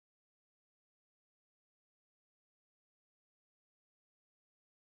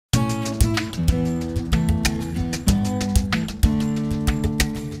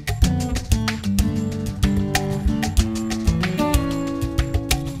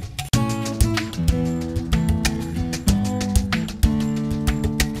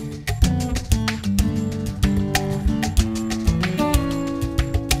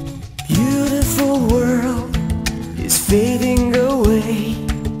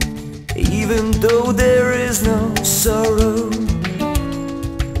though there is no sorrow.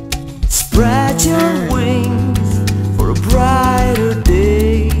 Spread your wings for a brighter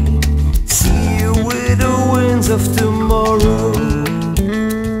day. See you with the winds of tomorrow.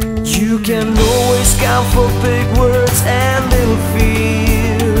 You can always count for big words and little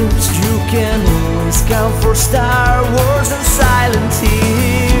fears. You can always count for Star Wars and silent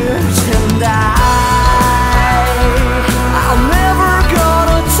tears. And I'm never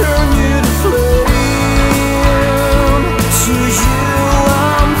gonna turn you to flame. To you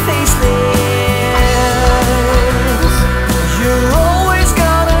I'm faceless. You're always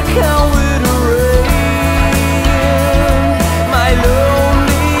gonna come with the rain, my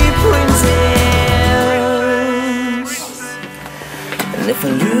lonely princess. And if I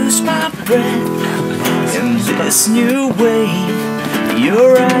lose my breath in this new wave,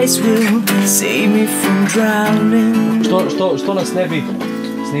 your eyes will save me from drowning. Što nas ne bi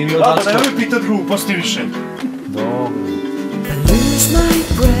snimio da, da nemoj pitat drugu, posti više. Dobro. I lose my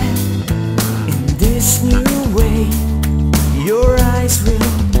breath in this new way. Your eyes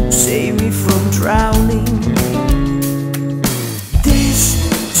will save me from drowning. This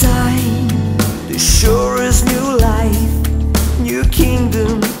time, the shore is new life. New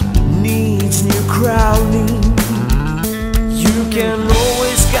kingdom needs new crowning. You can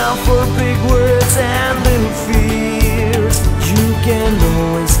always count for big words and little fears. You can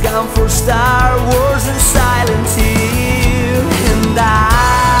always count for Star Wars and silent tears. And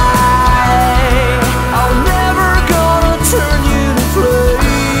I'm never gonna turn you to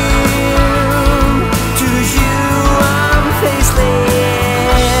flame. To you I'm faceless.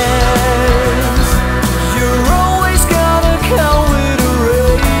 You're always gonna come with the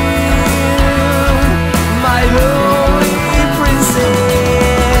rain, my lonely princess.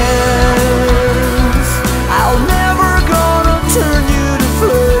 I'm never gonna turn you to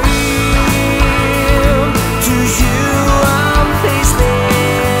flame. To you I'm faceless.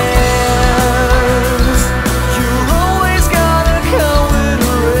 You're always gonna come with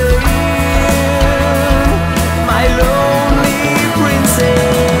the rain, my lonely princess.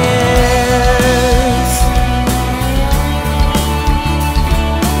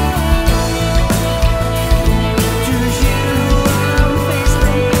 To you I'm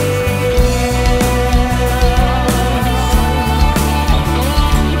faceless,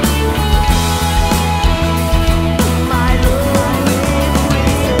 my lonely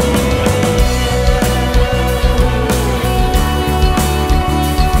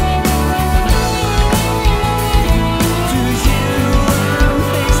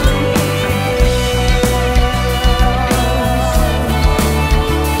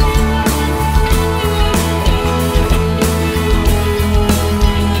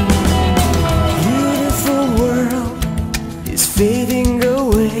beautiful world is fading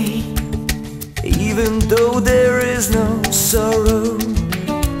away, even though there is no sorrow.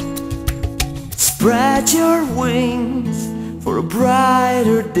 Spread your wings for a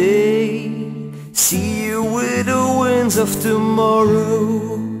brighter day. See you with the winds of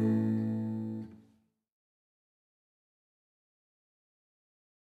tomorrow.